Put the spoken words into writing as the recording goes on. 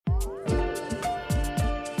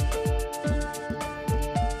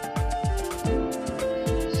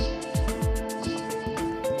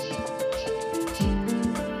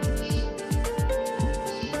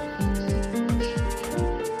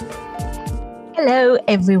Hello,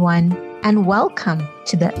 everyone, and welcome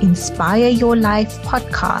to the Inspire Your Life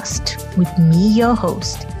podcast with me, your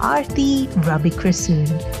host, Aarti Ravikrasoon.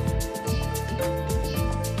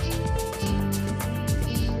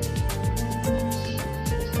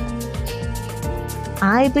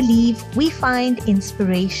 I believe we find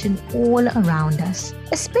inspiration all around us,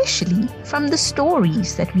 especially from the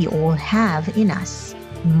stories that we all have in us.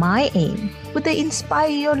 My aim with the Inspire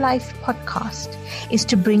Your Life podcast is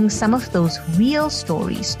to bring some of those real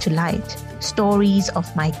stories to light, stories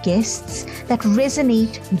of my guests that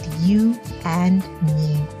resonate with you and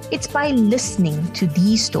me. It's by listening to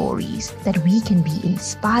these stories that we can be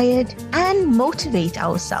inspired and motivate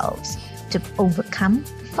ourselves to overcome,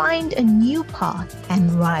 find a new path,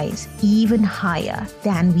 and rise even higher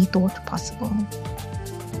than we thought possible.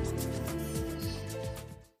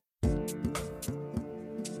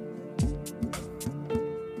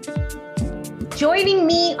 Joining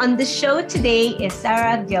me on the show today is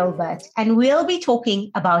Sarah Gilbert, and we'll be talking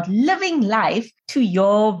about living life to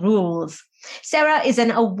your rules. Sarah is an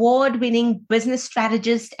award-winning business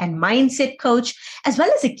strategist and mindset coach, as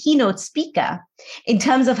well as a keynote speaker. In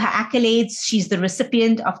terms of her accolades, she's the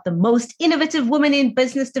recipient of the Most Innovative Woman in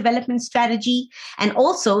Business Development Strategy and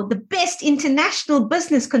also the Best International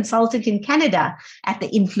Business Consultant in Canada at the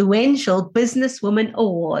influential Businesswoman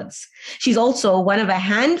Awards. She's also one of a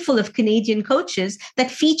handful of Canadian coaches that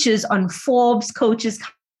features on Forbes Coaches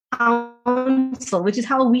Council, which is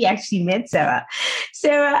how we actually met Sarah.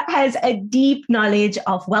 Sarah has a deep knowledge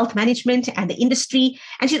of wealth management and the industry,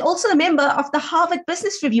 and she's also a member of the Harvard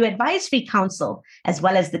Business Review Advisory Council, as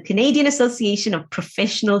well as the Canadian Association of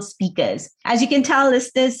Professional Speakers. As you can tell,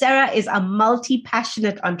 listeners, Sarah is a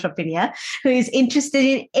multi-passionate entrepreneur who is interested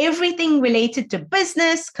in everything related to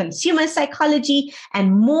business, consumer psychology,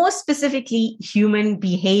 and more specifically, human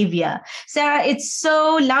behavior. Sarah, it's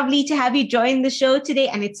so lovely to have you join the show today,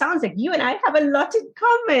 and it sounds like you and I have a lot in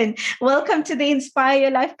common. Welcome to the Inspire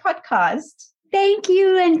Your Life podcast. Thank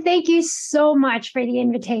you. And thank you so much for the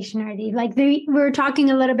invitation, Aarti. We were talking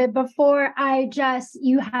a little bit before.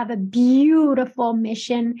 You have a beautiful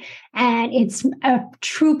mission, and it's a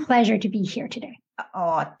true pleasure to be here today.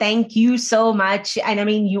 Oh, thank you so much. And I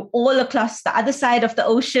mean, you all across the other side of the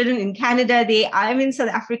ocean in Canada. I'm in South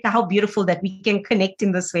Africa. How beautiful that we can connect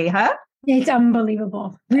in this way, huh? It's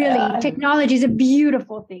unbelievable. Really, technology is a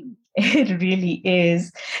beautiful thing. It really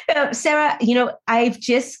is. Sarah, I've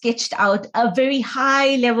just sketched out a very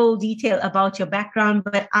high level detail about your background,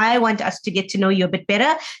 but I want us to get to know you a bit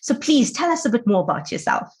better. So please tell us a bit more about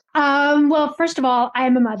yourself. Well, first of all, I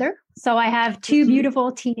am a mother. So I have two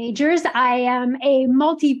beautiful teenagers. I am a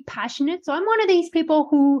multi-passionate. So I'm one of these people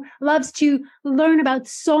who loves to learn about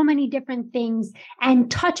so many different things and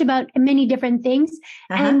touch about many different things.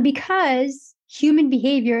 And because human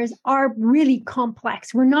behaviors are really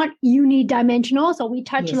complex, we're not unidimensional. So we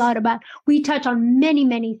touch on many,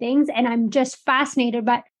 many things. And I'm just fascinated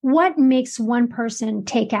by what makes one person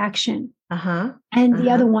take action and the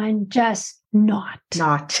other one just not.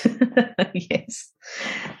 Yes.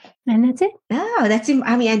 And that's it. Oh,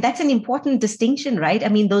 and that's an important distinction, right? I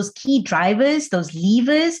mean, those key drivers, those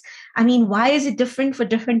levers, why is it different for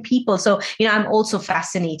different people? So, I'm also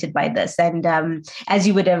fascinated by this. And as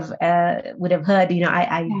you would have heard,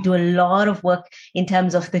 I do a lot of work in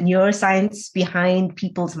terms of the neuroscience behind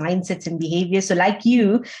people's mindsets and behavior. So like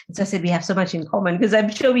you, as I said, we have so much in common because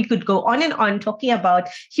I'm sure we could go on and on talking about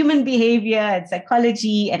human behavior and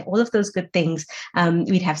psychology and all of those good things.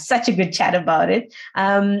 We'd have such a good chat about it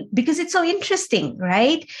because it's so interesting,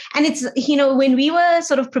 right? And it's, when we were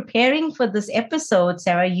sort of preparing for this episode,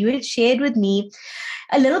 Sarah, you had shared with me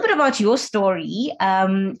a little bit about your story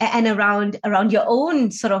and around your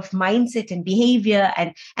own sort of mindset and behavior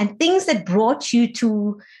and things that brought you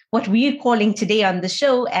to what we're calling today on the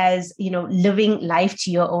show as, living life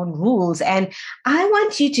to your own rules. And I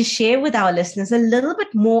want you to share with our listeners a little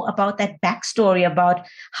bit more about that backstory about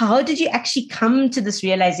how did you actually come to this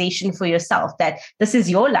realization for yourself that this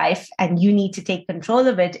is your life and you need to take control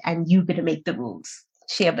of it and you're going to make the rules.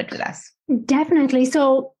 Share a bit with us. Definitely.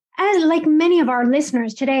 So as like many of our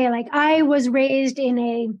listeners today, I was raised in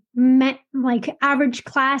a average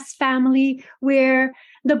class family where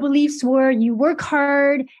the beliefs were you work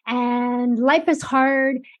hard and life is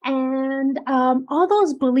hard and all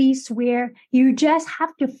those beliefs where you just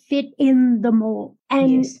have to fit in the mold.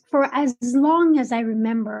 And for as long as I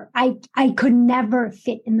remember, I could never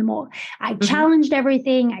fit in the mold. I challenged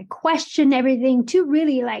everything. I questioned everything to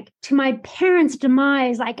really to my parents'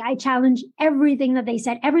 demise. I challenged everything that they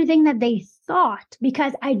said, everything that they thought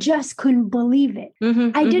because I just couldn't believe it.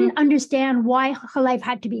 I didn't understand why life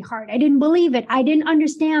had to be hard. I didn't believe it. I didn't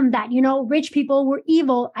understand that, rich people were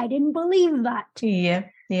evil. I didn't believe that. Yeah.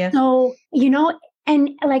 Yeah. So, and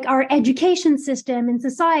like our education system and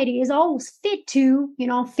society is always fit to,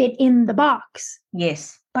 fit in the box.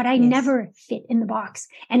 Yes. But I never fit in the box.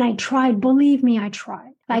 And I tried, believe me, I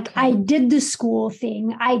tried. Like I did the school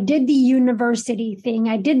thing. I did the university thing.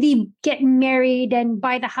 I did the getting married and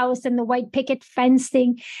buy the house and the white picket fence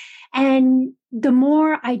thing. And the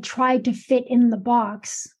more I tried to fit in the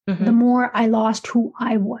box, the more I lost who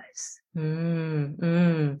I was.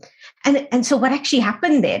 And so what actually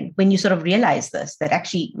happened then when you sort of realized this, that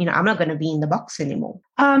actually, I'm not going to be in the box anymore?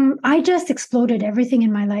 I just exploded everything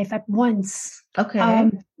in my life at once.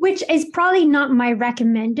 Okay. Which is probably not my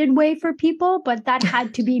recommended way for people, but that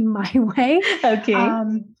had to be my way. Okay.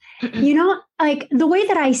 Like the way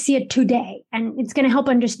that I see it today, and it's going to help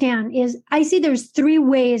understand, is I see there's 3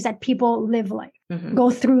 ways that people live life,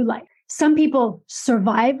 go through life. Some people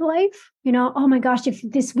survive life, oh my gosh, if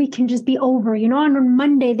this week can just be over, on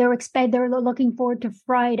Monday, they're looking forward to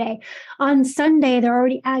Friday. On Sunday, they're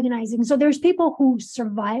already agonizing. So there's people who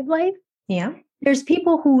survive life. Yeah. There's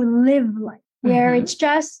people who live life where it's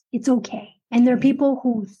okay. And there are people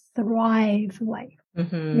who thrive life.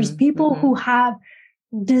 There's people who have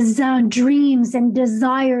dreams and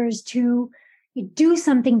desires to do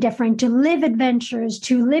something different, to live adventures,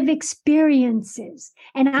 to live experiences.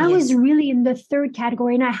 And I was really in the 3rd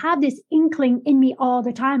category. And I have this inkling in me all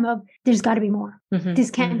the time of there's got to be more. This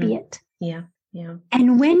can't be it. Yeah. Yeah.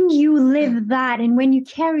 And when you live that and when you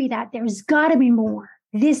carry that, there's got to be more.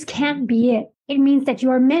 This can't be it. It means that you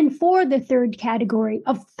are meant for the 3rd category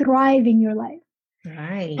of thriving your life.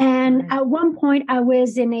 Right. And at one point I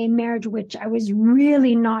was in a marriage which I was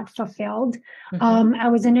really not fulfilled. I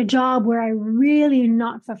was in a job where I really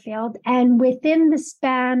not fulfilled. And within the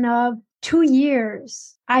span of 2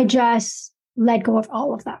 years, I just let go of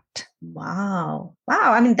all of that. Wow.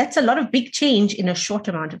 I mean, that's a lot of big change in a short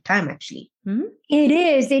amount of time, actually.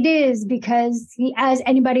 It is because as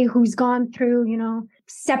anybody who's gone through,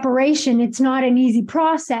 separation, it's not an easy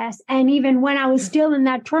process. And even when I was still in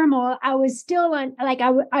that turmoil, I was still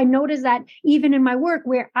I noticed that even in my work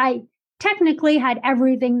where I technically had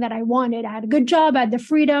everything that I wanted. I had a good job, I had the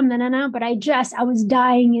freedom, but I was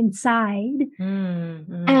dying inside.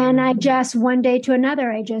 And I just, one day to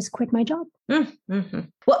another, I just quit my job.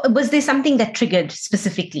 Well, was there something that triggered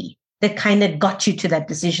specifically that kind of got you to that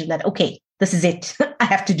decision that, okay, this is it. I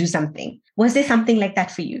have to do something. Was there something like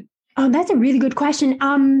that for you? Oh, that's a really good question.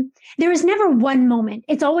 There is never one moment.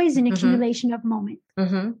 It's always an accumulation of moments.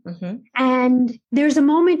 And there's a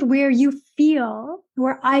moment where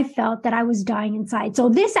I felt that I was dying inside. So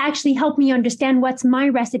this actually helped me understand what's my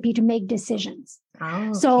recipe to make decisions. Oh,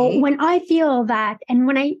 okay. So when I feel that, and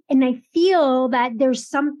when I feel that there's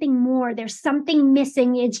something more, there's something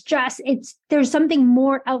missing, there's something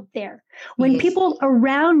more out there. When people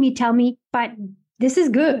around me tell me, but this is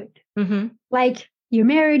good. Like, you're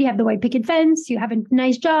married, you have the white picket fence, you have a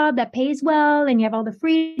nice job that pays well, and you have all the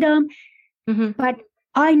freedom. But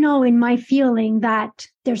I know in my feeling that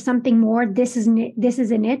there's something more. This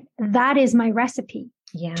isn't it. That is my recipe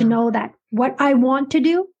to know that what I want to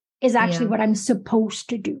do is actually what I'm supposed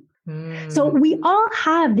to do. So we all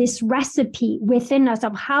have this recipe within us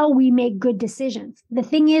of how we make good decisions. The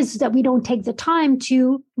thing is that we don't take the time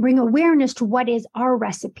to bring awareness to what is our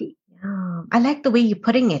recipe. I like the way you're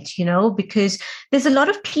putting it, because there's a lot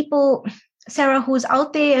of people, Sarah, who's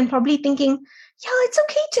out there and probably thinking, it's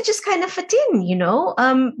okay to just kind of fit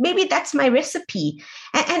in, maybe that's my recipe.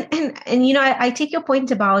 And I take your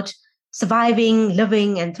point about surviving,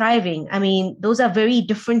 living, and thriving. I mean, those are very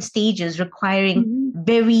different stages requiring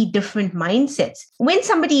very different mindsets. When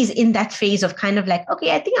somebody is in that phase of kind of like,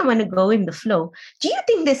 okay, I think I'm going to go in the flow, do you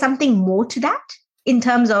think there's something more to that in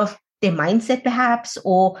terms of their mindset perhaps,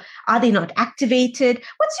 or are they not activated?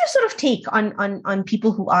 What's your sort of take on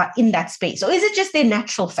people who are in that space? Or is it just their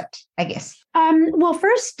natural fit, I guess? Well,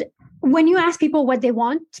 first, when you ask people what they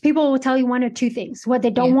want, people will tell you one or two things: what they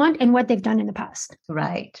don't want and what they've done in the past.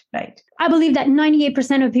 Right. I believe that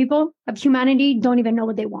 98% of people, of humanity, don't even know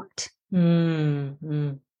what they want.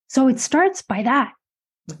 So it starts by that.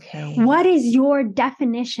 Okay. What is your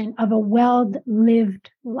definition of a well-lived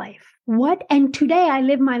life? And today I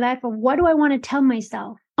live my life of what do I want to tell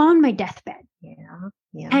myself on my deathbed?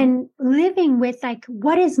 Yeah. And living with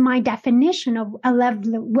what is my definition of a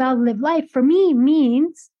well-lived life? For me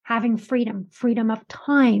means having freedom of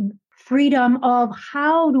time, freedom of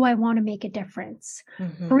how do I want to make a difference,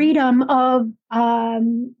 Mm-hmm. freedom of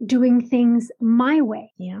doing things my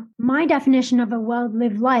way. Yeah. My definition of a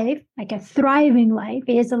well-lived life, like a thriving life,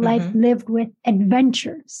 is a life Mm-hmm. lived with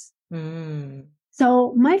adventures. Mm.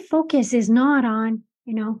 So my focus is not on,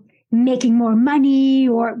 making more money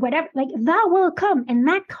or whatever. Like that will come, and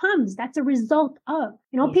that comes. That's a result of,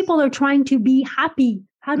 Yes. people are trying to be happy.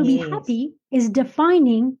 How to be Yes. happy is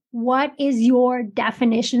defining what is your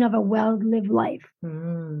definition of a well-lived life.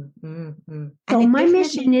 Mm, mm, mm. So And it my definitely-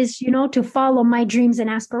 mission is, to follow my dreams and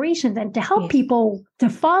aspirations and to help Yes. people to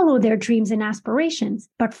follow their dreams and aspirations.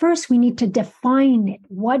 But first we need to define it.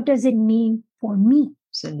 What does it mean for me?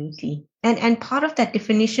 Absolutely. And part of that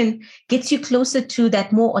definition gets you closer to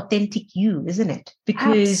that more authentic you, isn't it?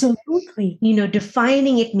 Because, Absolutely.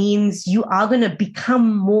 defining it means you are going to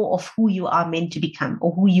become more of who you are meant to become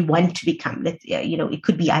or who you want to become. It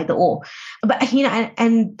could be either or. But,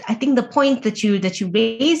 and I think the point that you're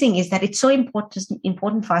raising is that it's so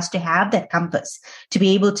important for us to have that compass, to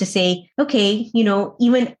be able to say, okay,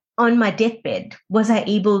 even on my deathbed, was I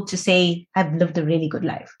able to say I've lived a really good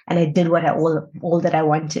life and I did all that I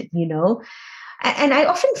wanted, And I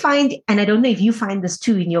often find, and I don't know if you find this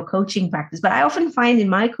too in your coaching practice, but I often find in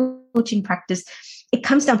my coaching practice, it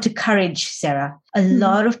comes down to courage, Sarah. A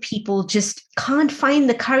lot of people just can't find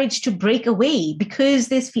the courage to break away because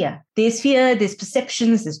there's fear. There's fear, there's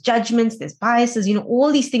perceptions, there's judgments, there's biases, all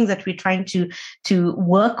these things that we're trying to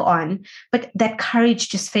work on. But that courage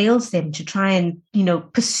just fails them to try and,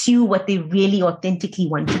 pursue what they really authentically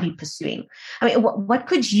want to be pursuing. I mean, what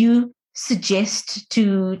could you suggest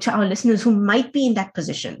to our listeners who might be in that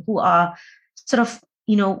position, who are sort of,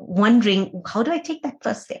 wondering, how do I take that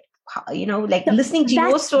first step? Listening to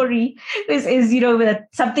your story is that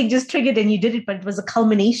something just triggered and you did it, but it was a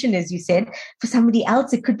culmination, as you said. For somebody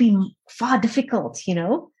else, it could be far difficult,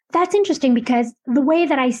 That's interesting because the way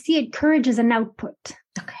that I see it, courage is an output.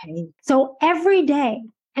 Okay. So every day,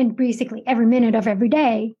 and basically every minute of every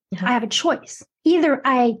day, I have a choice. Either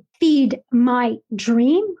I feed my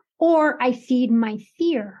dream or I feed my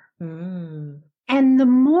fear. Mm. And the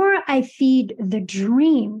more I feed the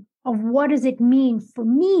dream of what does it mean for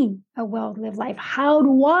me, a well-lived life? How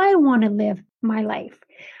do I want to live my life?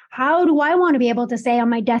 How do I want to be able to say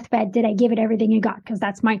on my deathbed, did I give it everything you got? Because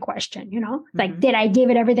that's my question, Like, did I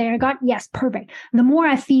give it everything I got? Yes, perfect. The more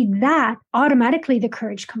I feed that, automatically the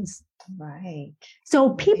courage comes. Right.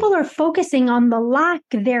 So people are focusing on the lack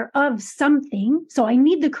thereof something. So I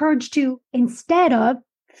need the courage to, instead of,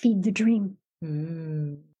 feed the dream.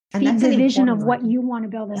 And feed that's the vision of one. what you want to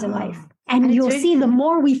build as a life. And And you'll see the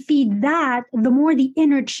more we feed that, the more the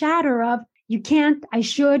inner chatter of you can't, I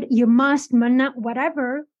should, you must, not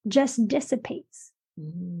whatever, just dissipates.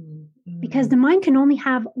 Because the mind can only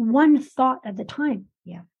have one thought at a time.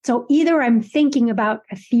 Yeah. So either I'm thinking about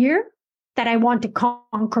a fear that I want to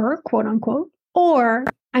conquer, quote unquote, or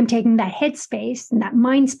I'm taking that headspace and that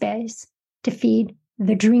mind space to feed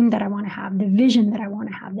the dream that I want to have, the vision that I want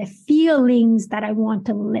to have, the feelings that I want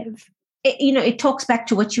to live. It talks back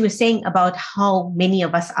to what you were saying about how many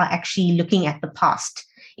of us are actually looking at the past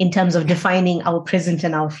in terms of defining our present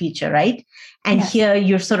and our future, right? And Yes. here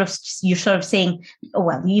you're sort of saying,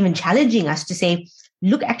 you're even challenging us to say,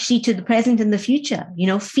 look actually to the present and the future,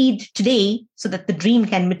 feed today so that the dream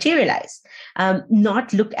can materialize.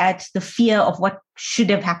 Not look at the fear of what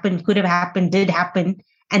should have happened, could have happened, did happen,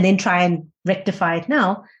 and then try and rectify it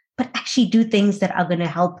now, but actually do things that are going to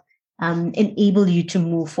help enable you to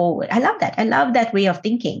move forward. I love that. I love that way of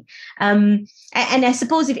thinking. And I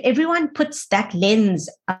suppose if everyone puts that lens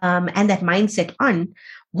and that mindset on,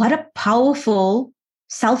 what a powerful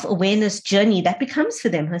self-awareness journey that becomes for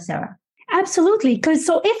them, Sarah. Absolutely. Because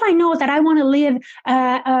so if I know that I want to live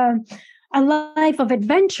a life of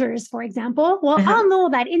adventures, for example, well, I'll know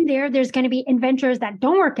that in there's going to be adventures that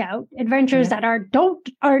don't work out, adventures that aren't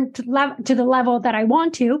to the level that I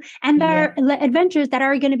want to, and there are adventures that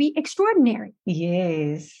are going to be extraordinary.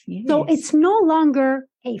 Yes. So it's no longer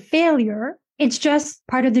a failure. It's just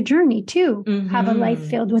part of the journey to have a life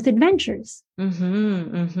filled with adventures.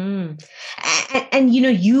 And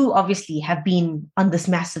you obviously have been on this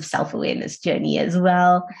massive self-awareness journey as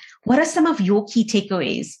well. What are some of your key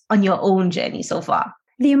takeaways on your own journey so far?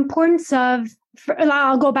 The importance of,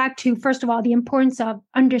 I'll go back to, first of all, the importance of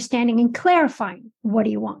understanding and clarifying what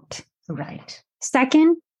do you want. Right.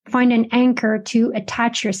 Second, find an anchor to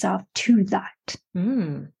attach yourself to that.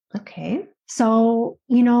 Okay. So,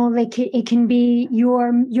 like it can be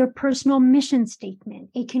your personal mission statement.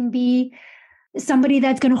 It can be somebody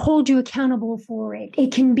that's going to hold you accountable for it.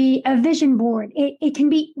 It can be a vision board. It can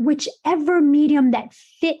be whichever medium that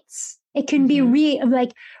fits It can be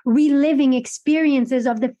reliving experiences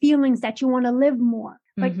of the feelings that you want to live more,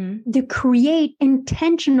 but to create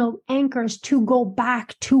intentional anchors to go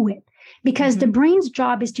back to it. Because the brain's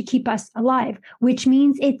job is to keep us alive, which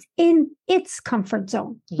means it's in its comfort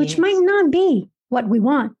zone, which might not be what we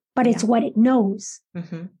want, but it's what it knows.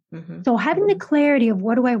 So having the clarity of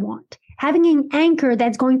what do I want, having an anchor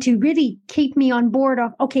that's going to really keep me on board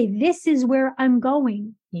of, okay, this is where I'm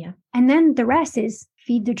going. Yeah. And then the rest is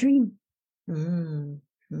feed the dream.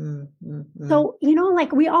 So,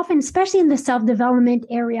 like we often, especially in the self-development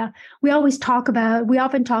area, we often talk about,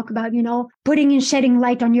 putting and shedding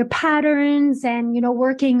light on your patterns and,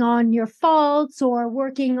 working on your faults or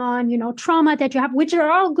working on, trauma that you have, which are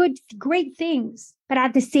all great things. But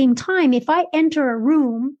at the same time, if I enter a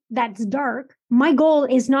room that's dark, my goal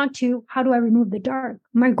is not to, how do I remove the dark?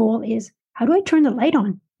 My goal is, how do I turn the light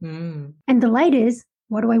on? And the light is,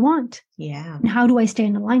 what do I want? Yeah. And how do I stay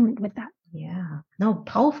in alignment with that? Yeah. No,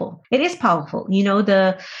 powerful. It is powerful.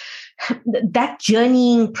 That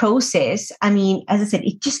journeying process, I mean, as I said,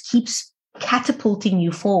 it just keeps catapulting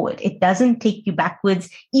you forward. It doesn't take you backwards,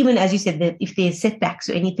 even as you said, that if there's setbacks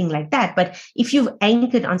or anything like that. But if you've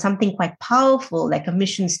anchored on something quite powerful, like a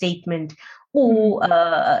mission statement or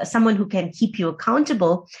someone who can keep you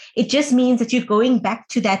accountable, it just means that you're going back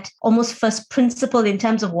to that almost first principle in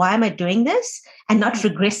terms of why am I doing this, and not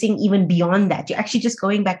regressing even beyond that. You're actually just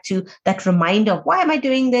going back to that reminder of why am I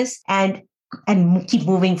doing this, and keep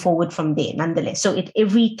moving forward from there nonetheless. So at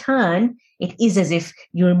every turn, it is as if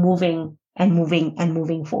you're moving and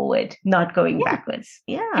moving forward, not going backwards.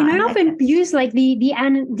 Yeah. And I often use like the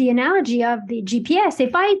analogy of the GPS.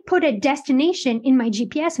 If I put a destination in my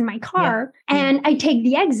GPS in my car and I take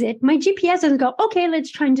the exit, my GPS doesn't go, okay, let's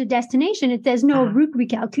try to destination. It says no route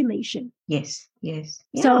recalculation. Yes. Yeah.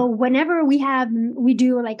 So whenever we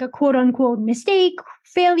do like a quote unquote mistake,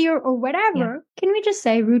 failure or whatever, can we just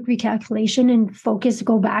say route recalculation and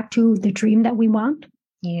go back to the dream that we want?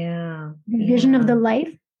 Yeah. The vision of the life.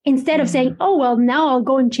 Instead of saying, oh, well, now I'll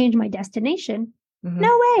go and change my destination.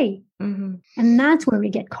 No way. And that's where we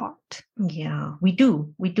get caught. Yeah, we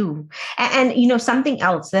do. And something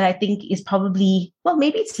else that I think is probably, well,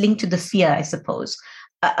 maybe it's linked to the fear, I suppose,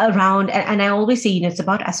 around, and I always say, it's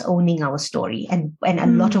about us owning our story. And a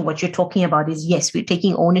lot of what you're talking about is, yes, we're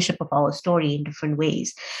taking ownership of our story in different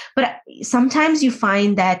ways. But sometimes you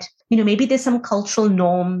find that, maybe there's some cultural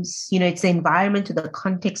norms, it's the environment or the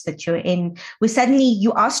context that you're in, where suddenly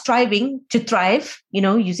you are striving to thrive,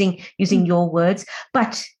 using your words,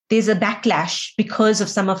 but there's a backlash because of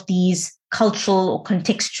some of these cultural or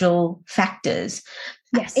contextual factors.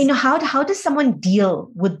 Yes. How does someone deal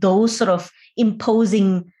with those sort of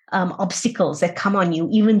imposing obstacles that come on you,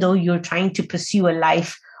 even though you're trying to pursue a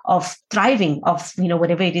life of thriving, of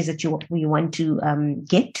whatever it is that you want to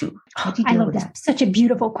get to? I love that. Such a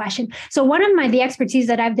beautiful question. So one of the expertise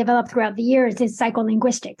that I've developed throughout the years is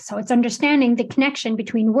psycholinguistics. So it's understanding the connection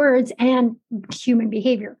between words and human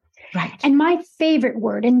behavior. Right. And my favorite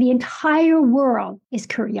word in the entire world is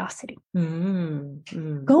curiosity.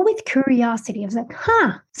 Go with curiosity. I was like,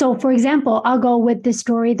 So for example, I'll go with the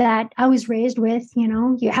story that I was raised with,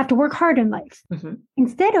 you have to work hard in life.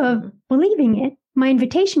 Instead of believing it, my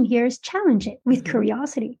invitation here is challenge it with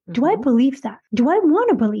curiosity. Do I believe that? Do I want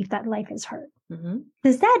to believe that life is hard?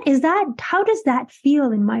 How does that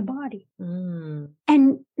feel in my body?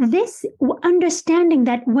 And this understanding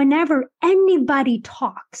that whenever anybody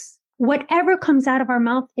talks, whatever comes out of our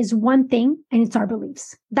mouth is one thing, and it's our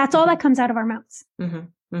beliefs. That's all that comes out of our mouths.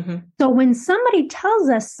 So when somebody tells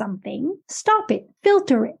us something, stop it,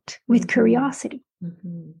 filter it with curiosity.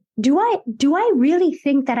 Do I really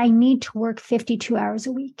think that I need to work 52 hours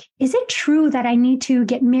a week? Is it true that I need to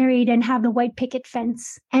get married and have the white picket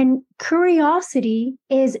fence? And curiosity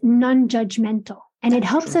is non-judgmental, and it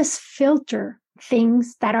helps us filter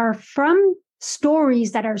things that are from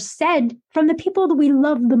stories that are said from the people that we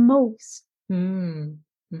love the most, who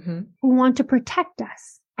want to protect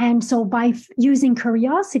us. And so by using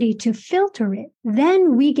curiosity to filter it,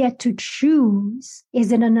 then we get to choose,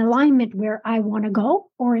 is it an alignment where I want to go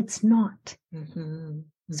or it's not?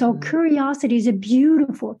 So curiosity is a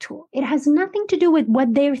beautiful tool. It has nothing to do with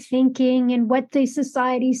what they're thinking and what the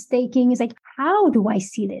society's thinking. It's like, how do I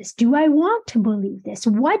see this? Do I want to believe this?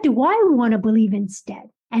 What do I want to believe instead?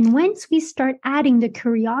 And once we start adding the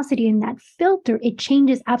curiosity in that filter, it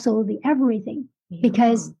changes absolutely everything,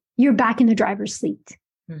 because you're back in the driver's seat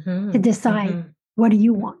to decide, what do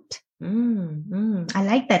you want? I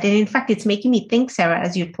like that. And in fact, it's making me think, Sarah,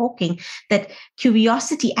 as you're talking, that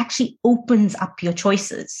curiosity actually opens up your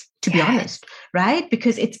choices, to be honest, right?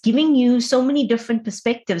 Because it's giving you so many different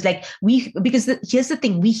perspectives. Here's the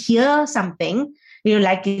thing, we hear something,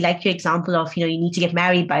 like your example of, you need to get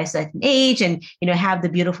married by a certain age and, have the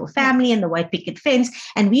beautiful family and the white picket fence.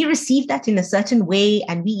 And we receive that in a certain way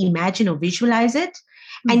and we imagine or visualize it.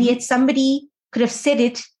 And yet somebody could have said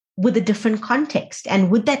it with a different context.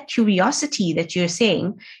 And with that curiosity that you're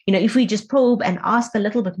saying, if we just probe and ask a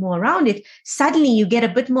little bit more around it, suddenly you get a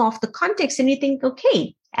bit more of the context and you think,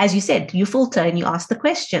 okay, as you said, you filter and you ask the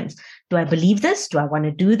questions. Do I believe this? Do I want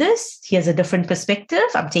to do this? Here's a different perspective.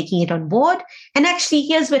 I'm taking it on board. And actually,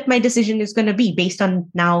 here's what my decision is going to be based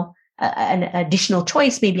on now an additional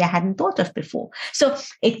choice maybe I hadn't thought of before. So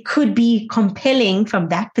it could be compelling from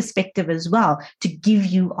that perspective as well to give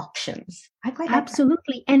you options. I quite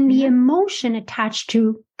absolutely. And the emotion attached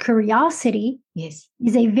to curiosity is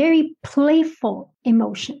a very playful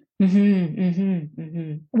emotion.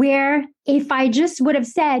 Where if I just would have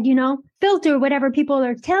said, filter whatever people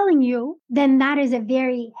are telling you, then that is a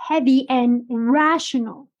very heavy and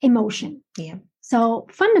rational emotion. Yeah. So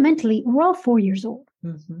fundamentally, we're all 4 years old.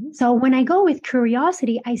 So when I go with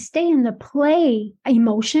curiosity, I stay in the play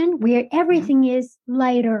emotion where everything is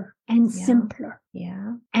lighter and simpler.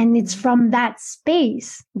 Yeah. And it's from that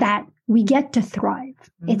space that we get to thrive.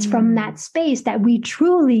 It's from that space that we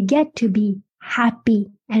truly get to be happy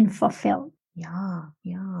and fulfilled. Yeah.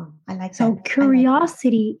 I like that. So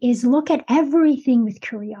curiosity is look at everything with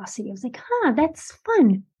curiosity. I was like, that's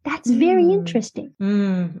fun. That's very interesting.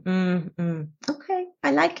 Okay.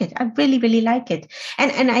 I like it. I really, really like it.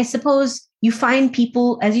 And I suppose you find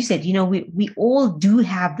people, as you said, we all do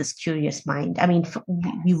have this curious mind. I mean,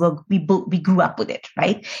 we grew up with it,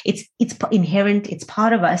 right? It's inherent. It's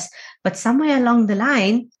part of us. But somewhere along the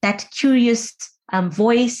line, that curious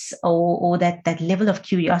voice or that level of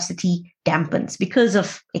curiosity dampens because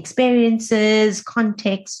of experiences,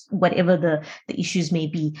 context, whatever the issues may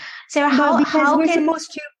be. Sarah,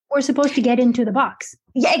 we're supposed to get into the box.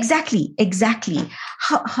 Yeah, exactly.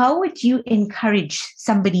 How would you encourage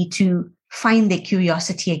somebody to find their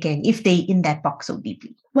curiosity again if they're in that box so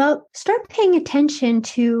deeply? Well, start paying attention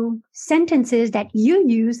to sentences that you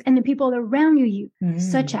use and the people around you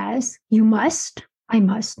use, such as you must, I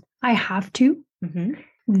must, I have to.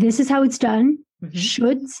 This is how it's done.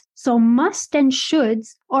 Shoulds. So must and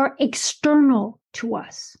shoulds are external to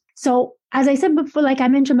us. So as I said before, like I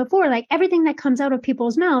mentioned before, like everything that comes out of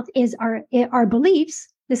people's mouth is our beliefs.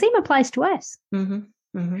 The same applies to us.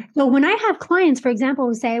 So when I have clients, for example,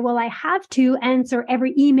 who say, well, I have to answer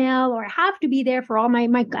every email or I have to be there for all I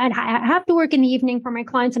have to work in the evening for my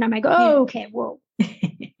clients. And I'm like, okay, whoa.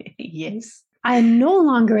 Yes. I am no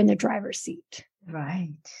longer in the driver's seat. Right.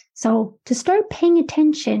 So to start paying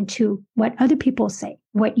attention to what other people say,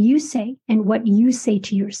 what you say, and what you say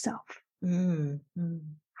to yourself.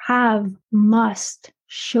 Have, must,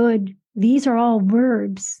 should. These are all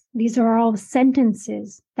verbs. These are all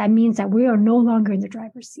sentences. That means that we are no longer in the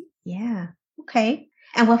driver's seat. Yeah. Okay.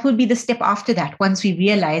 And what would be the step after that? Once we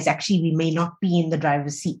realize actually we may not be in the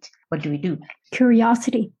driver's seat, what do we do?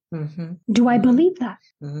 Curiosity. Do I believe that?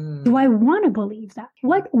 Do I want to believe that?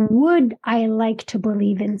 What would I like to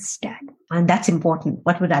believe instead? And that's important.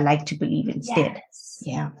 What would I like to believe instead? Yes.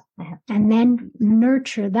 Yeah. And then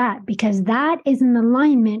nurture that because that is in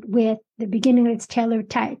alignment with the beginning. It's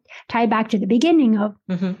tie back to the beginning of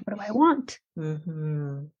what do I want?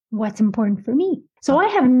 What's important for me? So I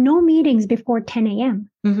have no meetings before 10 a.m.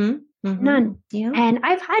 None. Yeah. And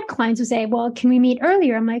I've had clients who say, well, can we meet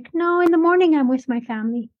earlier? I'm like, no, in the morning I'm with my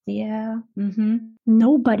family. Yeah.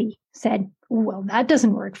 Nobody said, well, that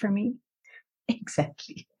doesn't work for me.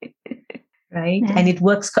 Exactly. Right. Yeah. And it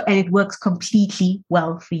works completely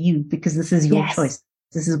well for you because this is your choice.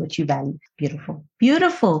 This is what you value. Beautiful.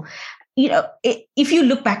 Beautiful. If you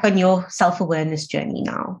look back on your self-awareness journey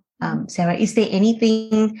now, Sarah, is there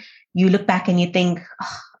anything you look back and you think,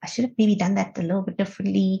 I should have maybe done that a little bit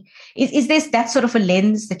differently? Is there that sort of a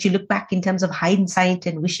lens that you look back in terms of hindsight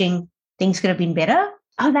and wishing things could have been better?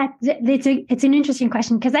 Oh, it's an interesting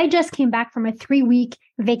question because I just came back from a 3-week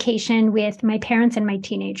vacation with my parents and my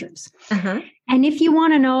teenagers. And if you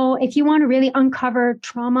want to really uncover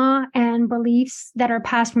trauma and beliefs that are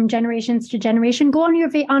passed from generations to generation, go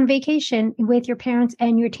on vacation with your parents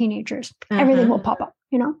and your teenagers. Everything will pop up,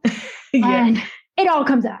 and it all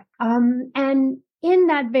comes out. And in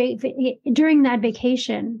that during that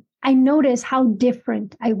vacation, I noticed how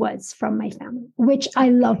different I was from my family, which I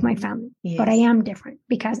love my family, but I am different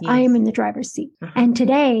because I am in the driver's seat. And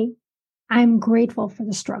today I'm grateful for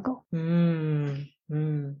the struggle.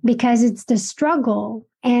 because it's the struggle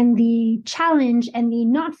and the challenge and the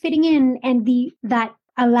not fitting in and that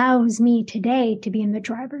allows me today to be in the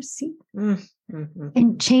driver's seat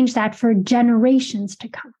and change that for generations to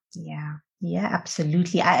come. Yeah,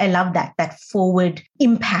 absolutely. I love that forward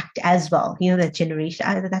impact as well. That generation,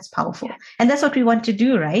 that's powerful. Yeah. And that's what we want to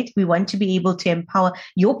do, right? We want to be able to empower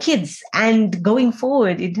your kids and going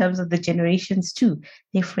forward in terms of the generations too,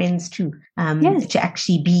 their friends too, to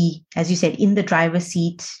actually be, as you said, in the driver's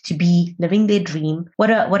seat, to be living their dream. What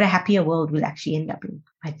a happier world we'll actually end up in,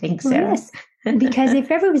 I think, Sarah. Well, yes. Because if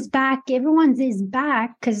everyone's back,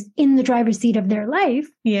 because in the driver's seat of their life,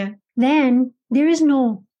 then there is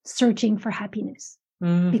no searching for happiness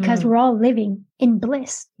because we're all living in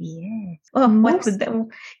bliss. Yes. Oh, what would that?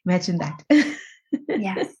 Imagine that.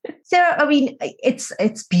 Yes. Sarah, I mean,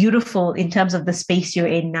 it's beautiful in terms of the space you're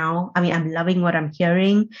in now. I mean, I'm loving what I'm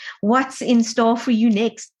hearing. What's in store for you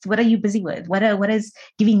next? What are you busy with? What is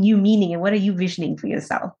giving you meaning, and what are you visioning for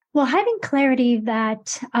yourself? Well, having clarity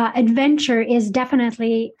that adventure is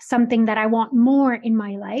definitely something that I want more in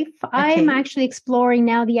my life. Okay. I'm actually exploring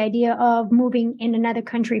now the idea of moving in another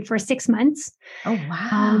country for 6 months. Oh,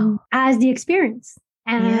 wow. As the experience.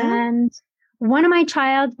 And one of my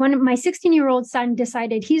 16-year-old son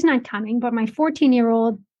decided he's not coming, but my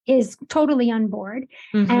 14-year-old is totally on board.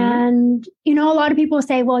 And, a lot of people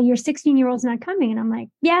say, well, your 16-year-old's not coming. And I'm like,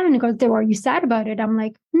 yeah. And he goes, are you sad about it? I'm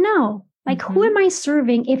like, no. Like, who am I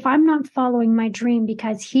serving if I'm not following my dream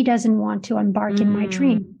because he doesn't want to embark in my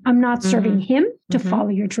dream? I'm not serving him to follow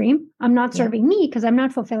your dream. I'm not serving me because I'm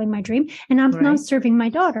not fulfilling my dream. And I'm not serving my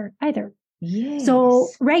daughter either. Yes. So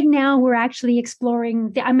right now I'm actually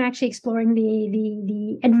exploring the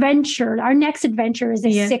adventure. Our next adventure is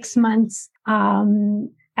a 6 months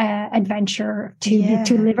adventure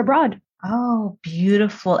to live abroad. Oh,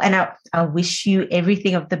 beautiful. And I wish you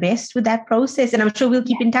everything of the best with that process. And I'm sure we'll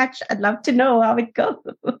keep in touch. I'd love to know how it goes.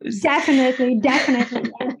 Definitely.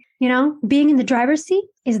 Being in the driver's seat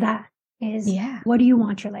is what do you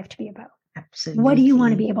want your life to be about? Absolutely. What do you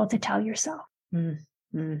want to be able to tell yourself?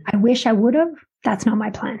 I wish I would have. That's not my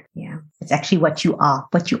plan. Yeah. It's actually what you are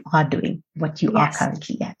doing, what you are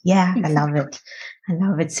currently at. Yeah. Exactly. I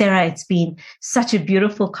love it. Sarah, it's been such a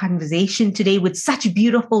beautiful conversation today with such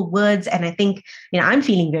beautiful words. And I think, I'm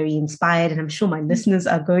feeling very inspired, and I'm sure my listeners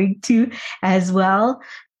are going to as well.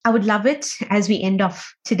 I would love it, as we end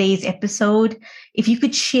off today's episode, if you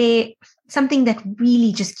could share something that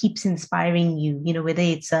really just keeps inspiring you, whether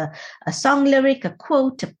it's a song lyric, a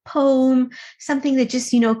quote, a poem, something that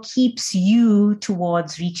just, keeps you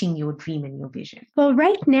towards reaching your dream and your vision. Well,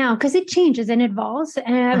 right now, because it changes and evolves,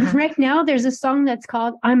 right now there's a song that's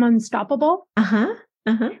called I'm Unstoppable,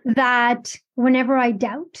 that whenever I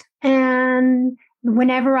doubt and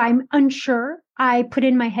whenever I'm unsure, I put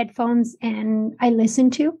in my headphones and I listen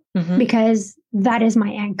to, because that is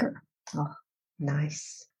my anchor. Oh,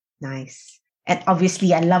 nice. And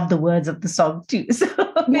obviously, I love the words of the song too. So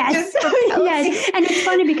yes. And it's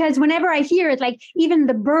funny because whenever I hear it, like even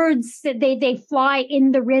the birds, they fly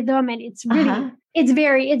in the rhythm, and it's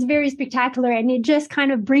really, it's very spectacular, and it just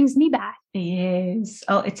kind of brings me back. Yes.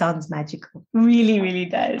 Oh, it sounds magical. Really, really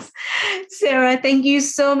does. Sarah, thank you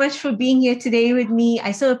so much for being here today with me.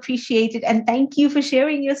 I so appreciate it. And thank you for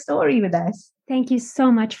sharing your story with us. Thank you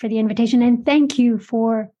so much for the invitation. And thank you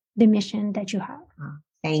for the mission that you have.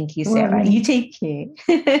 Thank you, Sarah. You take care.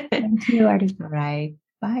 Thank you, Artie. All right.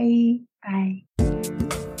 Bye. Bye.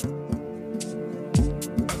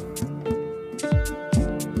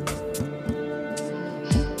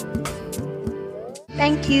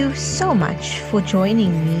 Thank you so much for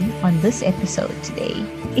joining me on this episode today.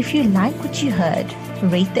 If you like what you heard,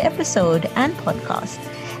 rate the episode and podcast,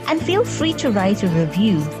 and feel free to write a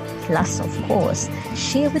review. Plus, of course,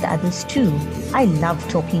 share with others too. I love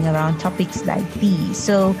talking around topics like these.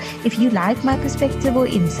 So if you like my perspective or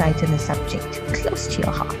insight on a subject close to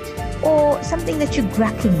your heart, or something that you're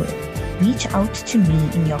grappling with, reach out to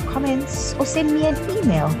me in your comments or send me an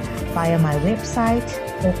email via my website,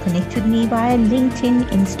 or connect with me via LinkedIn,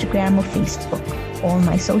 Instagram, or Facebook. All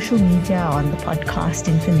my social media are on the podcast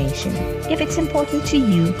information. If it's important to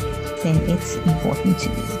you, then it's important to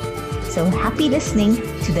me. So happy listening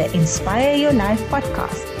to the Inspire Your Life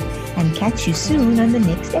podcast, and catch you soon on the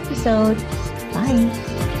next episode. Bye.